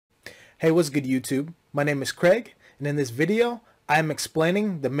Hey, what's good YouTube? My name is Craig, and in this video, I am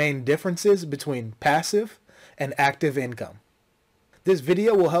explaining the main differences between passive and active income. This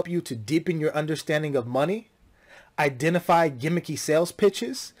video will help you to deepen your understanding of money, identify gimmicky sales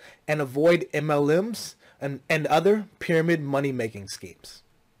pitches, and avoid MLMs and other pyramid money-making schemes.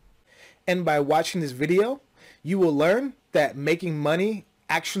 And by watching this video, you will learn that making money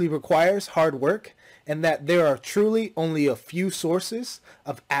actually requires hard work and that there are truly only a few sources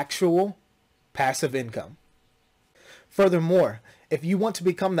of actual passive income. Furthermore, if you want to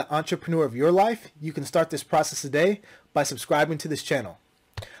become the entrepreneur of your life, you can start this process today by subscribing to this channel.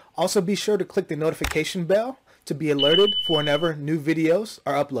 Also, be sure to click the notification bell to be alerted for whenever new videos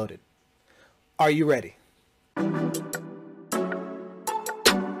are uploaded. Are you ready?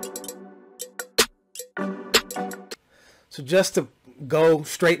 So just to go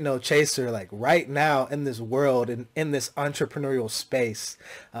straight no chaser, like right now in this world and in this entrepreneurial space,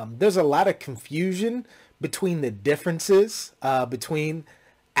 there's a lot of confusion between the differences between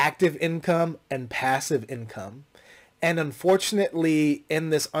active income and passive income. And unfortunately,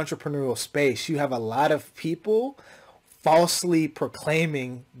 in this entrepreneurial space, you have a lot of people falsely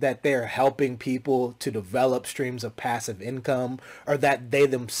proclaiming that they're helping people to develop streams of passive income, or that they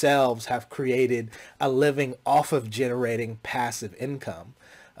themselves have created a living off of generating passive income.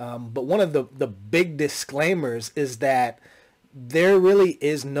 But one of the big disclaimers is that there really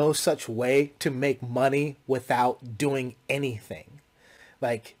is no such way to make money without doing anything.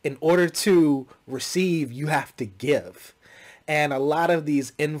 Like, in order to receive, you have to give. And a lot of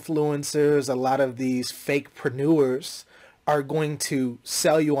these influencers, a lot of these fakepreneurs are going to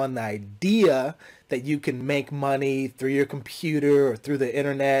sell you on the idea that you can make money through your computer or through the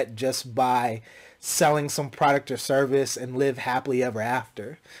internet just by selling some product or service and live happily ever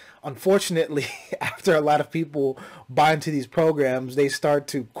after. Unfortunately, after a lot of people buy into these programs, they start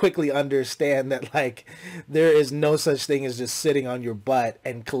to quickly understand that, like, there is no such thing as just sitting on your butt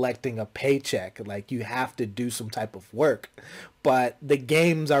and collecting a paycheck. Like, you have to do some type of work. But the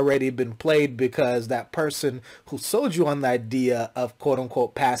game's already been played, because that person who sold you on the idea of quote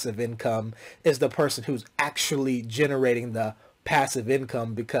unquote passive income is the person who's actually generating the passive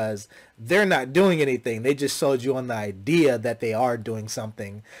income, because they're not doing anything. They just sold you on the idea that they are doing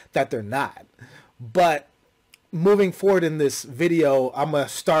something that they're not. But moving forward in this video, I'm going to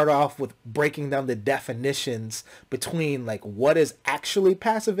start off with breaking down the definitions between, like, what is actually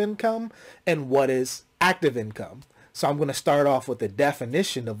passive income and what is active income. So I'm going to start off with the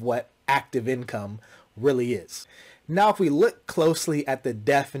definition of what active income really is. Now, if we look closely at the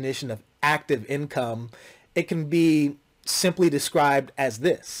definition of active income, it can be simply described as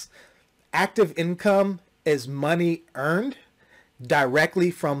this. Active income is money earned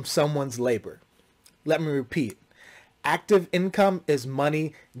directly from someone's labor. Let me repeat. Active income is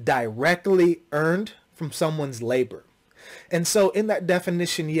money directly earned from someone's labor. And so in that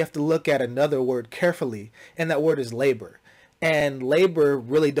definition, you have to look at another word carefully, and that word is labor. And labor,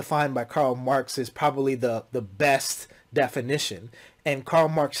 really defined by Karl Marx, is probably the best definition. And Karl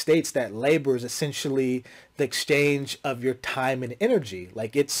Marx states that labor is essentially the exchange of your time and energy.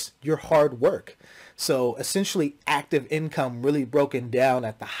 Like, it's your hard work. So essentially, active income, really broken down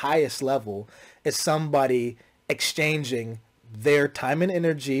at the highest level, is somebody exchanging their time and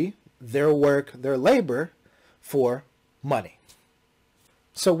energy, their work, their labor for money.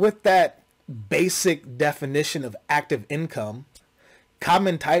 So with that basic definition of active income,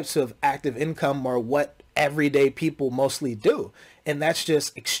 common types of active income are what everyday people mostly do, and that's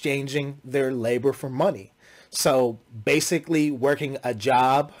just exchanging their labor for money. So basically working a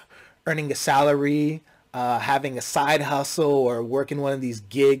job, earning a salary, having a side hustle, or working one of these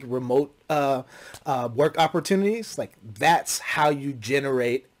gig remote work opportunities, like, that's how you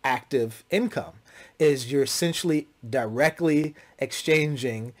generate active income. Is you're essentially directly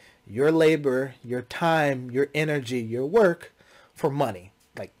exchanging your labor, your time, your energy, your work for money.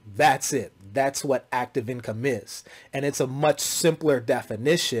 Like, that's it. That's what active income is. And it's a much simpler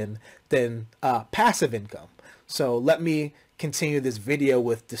definition than passive income. So let me continue this video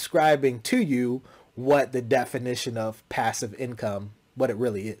with describing to you what the definition of passive income, what it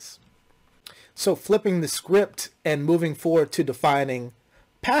really is. So flipping the script and moving forward to defining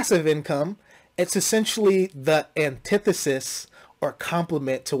passive income, it's essentially the antithesis or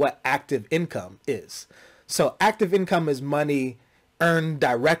complement to what active income is. So active income is money earned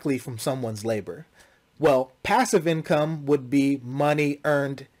directly from someone's labor. Well, passive income would be money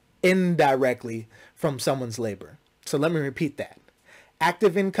earned indirectly from someone's labor. So let me repeat that.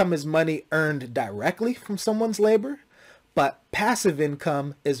 Active income is money earned directly from someone's labor, but passive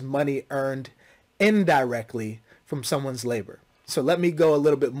income is money earned indirectly from someone's labor. So let me go a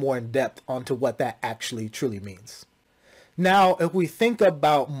little bit more in depth onto what that actually truly means. Now, if we think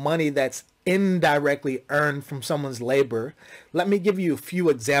about money that's indirectly earned from someone's labor, let me give you a few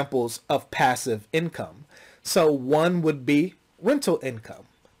examples of passive income. So one would be rental income.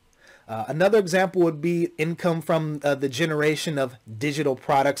 Another example would be income from the generation of digital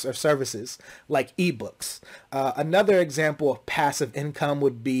products or services like ebooks. Another example of passive income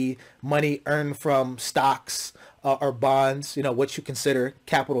would be money earned from stocks or bonds, what you consider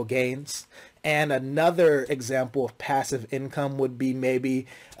capital gains. And another example of passive income would be maybe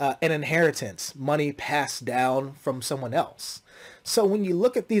an inheritance, money passed down from someone else. So when you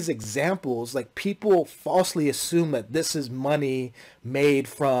look at these examples, like people falsely assume that this is money made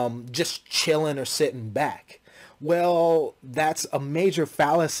from just chilling or sitting back. Well, that's a major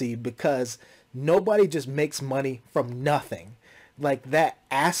fallacy because nobody just makes money from nothing. Like that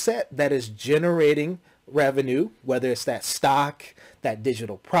asset that is generating revenue, whether it's that stock, that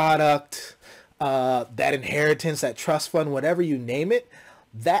digital product, that inheritance, that trust fund, whatever you name it,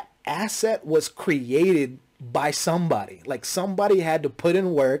 that asset was created by somebody. Like somebody had to put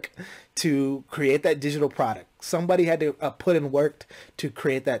in work to create that digital product. Somebody had to put in work to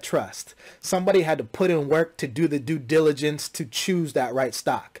create that trust. Somebody had to put in work to do the due diligence to choose that right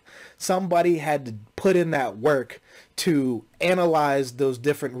stock. Somebody had to put in that work to analyze those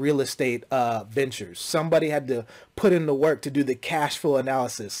different real estate ventures. Somebody had to put in the work to do the cash flow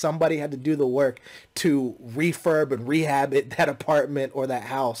analysis. Somebody had to do the work to refurb and rehab that apartment or that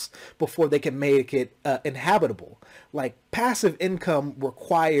house before they can make it inhabitable. Like passive income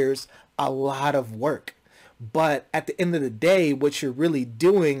requires a lot of work. But at the end of the day, what you're really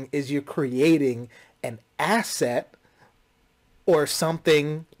doing is you're creating an asset or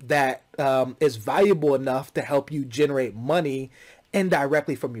something that is valuable enough to help you generate money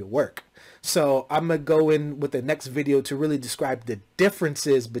indirectly from your work. So I'm going to go in with the next video to really describe the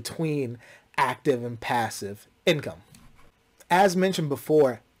differences between active and passive income. As mentioned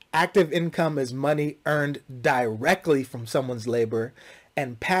before, active income is money earned directly from someone's labor,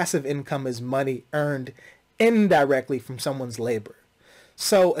 and passive income is money earned indirectly from someone's labor.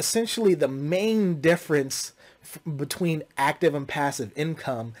 So essentially the main difference between active and passive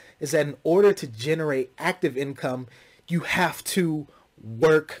income is that in order to generate active income, you have to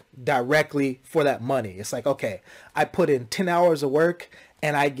work directly for that money. It's like, okay, I put in 10 hours of work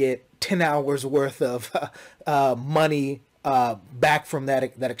and I get 10 hours worth of money back from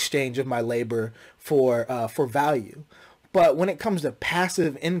that exchange of my labor for value. But when it comes to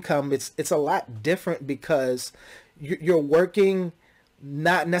passive income, it's a lot different because you're working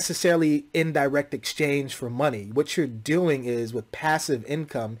not necessarily in direct exchange for money. What you're doing is with passive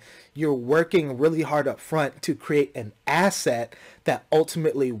income, you're working really hard up front to create an asset that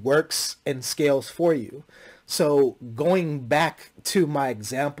ultimately works and scales for you. So going back to my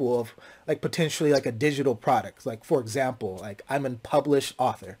example of like potentially like a digital product, like for example, like I'm a published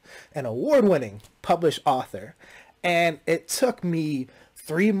author, an award-winning published author. And it took me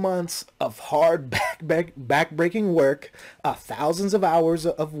 3 months of hard back-breaking work, thousands of hours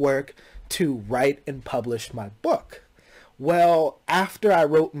of work to write and publish my book. Well, after I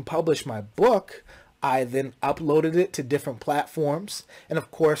wrote and published my book, I then uploaded it to different platforms. And of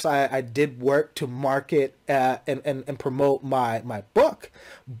course, I did work to market and promote my book.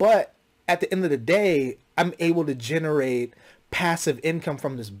 But at the end of the day, I'm able to generate passive income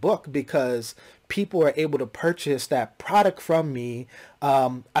from this book because people are able to purchase that product from me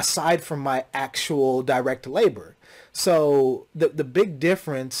aside from my actual direct labor. So the big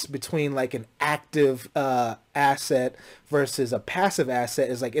difference between like an active asset versus a passive asset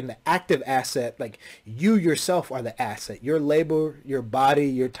is like in the active asset, like you yourself are the asset. Your labor, your body,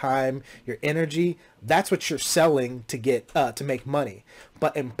 your time, your energy, that's what you're selling to get to make money.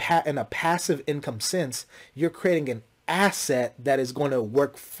 But in a passive income sense, you're creating an asset that is going to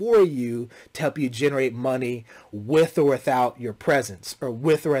work for you to help you generate money with or without your presence or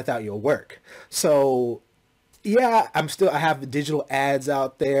with or without your work. So yeah, I have the digital ads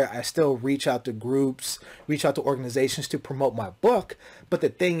out there. I still reach out to groups, reach out to organizations to promote my book. But the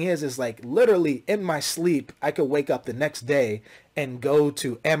thing is like literally in my sleep, I could wake up the next day and go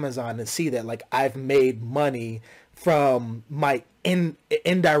to Amazon and see that like I've made money from my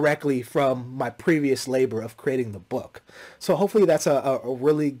indirectly from my previous labor of creating the book. So hopefully that's a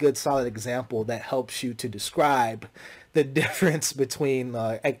really good solid example that helps you to describe the difference between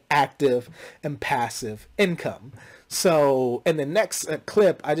active and passive income. So in the next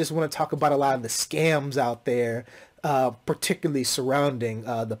clip, I just want to talk about a lot of the scams out there, particularly surrounding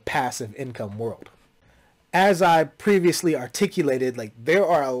the passive income world. As I previously articulated, like there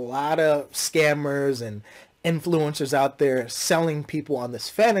are a lot of scammers and influencers out there selling people on this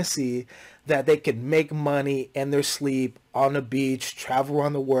fantasy that they can make money in their sleep on the beach, travel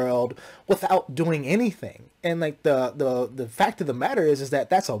around the world without doing anything. And like the fact of the matter is that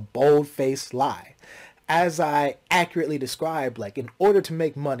that's a bold-faced lie. As I accurately described, like in order to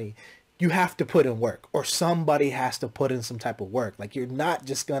make money, you have to put in work, or somebody has to put in some type of work. Like you're not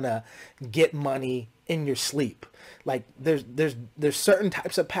just gonna get money in your sleep. Like there's certain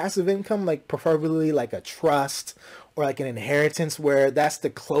types of passive income, like preferably like a trust or like an inheritance, where that's the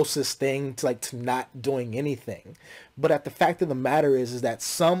closest thing to like to not doing anything. But at the fact of the matter is that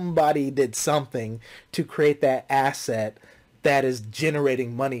somebody did something to create that asset that is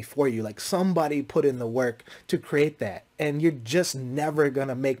generating money for you. Like somebody put in the work to create that, and you're just never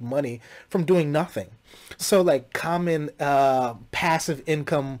gonna make money from doing nothing. So like common passive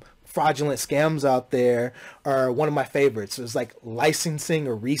income fraudulent scams out there are one of my favorites. It's like licensing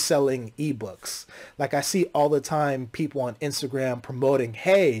or reselling ebooks. Like I see all the time people on Instagram promoting,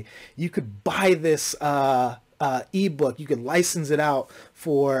 hey, you could buy this ebook, you could license it out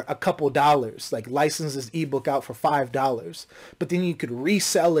for a couple dollars, like license this ebook out for $5, but then you could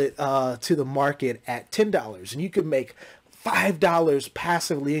resell it to the market at $10, and you could make $5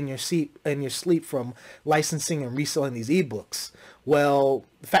 passively in your sleep from licensing and reselling these ebooks. Well,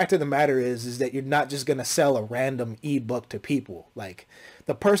 the fact of the matter is that you're not just going to sell a random ebook to people. Like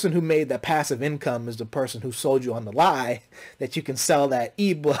the person who made that passive income is the person who sold you on the lie that you can sell that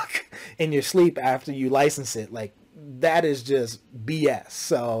ebook in your sleep after you license it. Like that is just BS.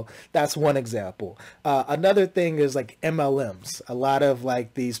 So that's one example. Another thing is like MLMs. A lot of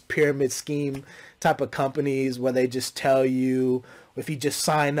like these pyramid scheme type of companies where they just tell you, if you just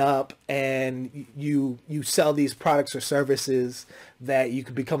sign up and you sell these products or services, that you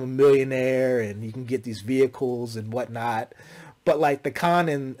could become a millionaire and you can get these vehicles and whatnot. But like the con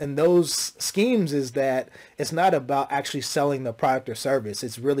in those schemes is that it's not about actually selling the product or service.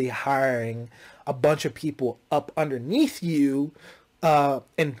 It's really hiring a bunch of people up underneath you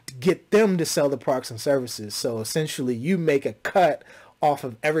and get them to sell the products and services. So essentially you make a cut off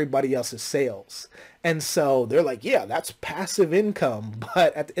of everybody else's sales. And so they're like, yeah, that's passive income.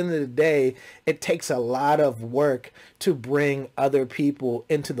 But at the end of the day, it takes a lot of work to bring other people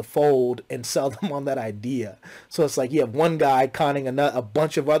into the fold and sell them on that idea. So it's like you have one guy conning a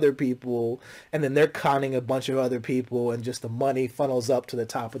bunch of other people, and then they're conning a bunch of other people, and just the money funnels up to the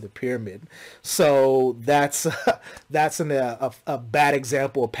top of the pyramid. So that's a bad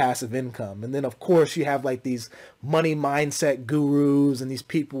example of passive income. And then of course you have like these money mindset gurus and these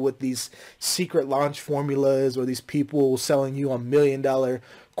people with these secret launch formulas, or these people selling you $1 million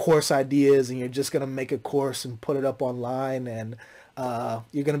course ideas, and you're just going to make a course and put it up online, and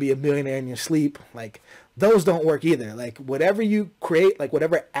you're going to be a millionaire in your sleep. Like those don't work either. Like whatever you create, like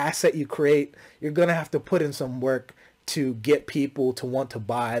whatever asset you create, you're going to have to put in some work to get people to want to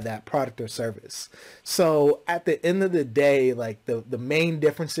buy that product or service. So at the end of the day, like the main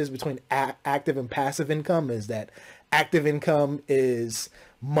differences between active and passive income is that active income is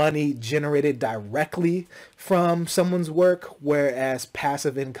money generated directly from someone's work, whereas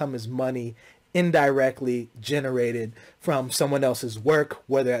passive income is money indirectly generated from someone else's work,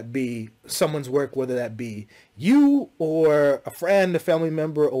 whether that be someone's work, whether that be you or a friend, a family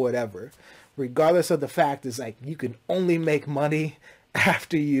member, or whatever. Regardless of the fact, is like you can only make money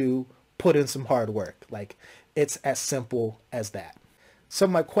after you put in some hard work. Like it's as simple as that. So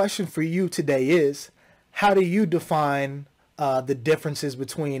my question for you today is, how do you define the differences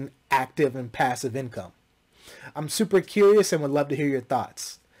between active and passive income? I'm super curious and would love to hear your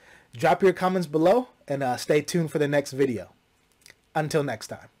thoughts. Drop your comments below and stay tuned for the next video. Until next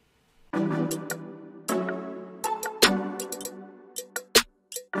time.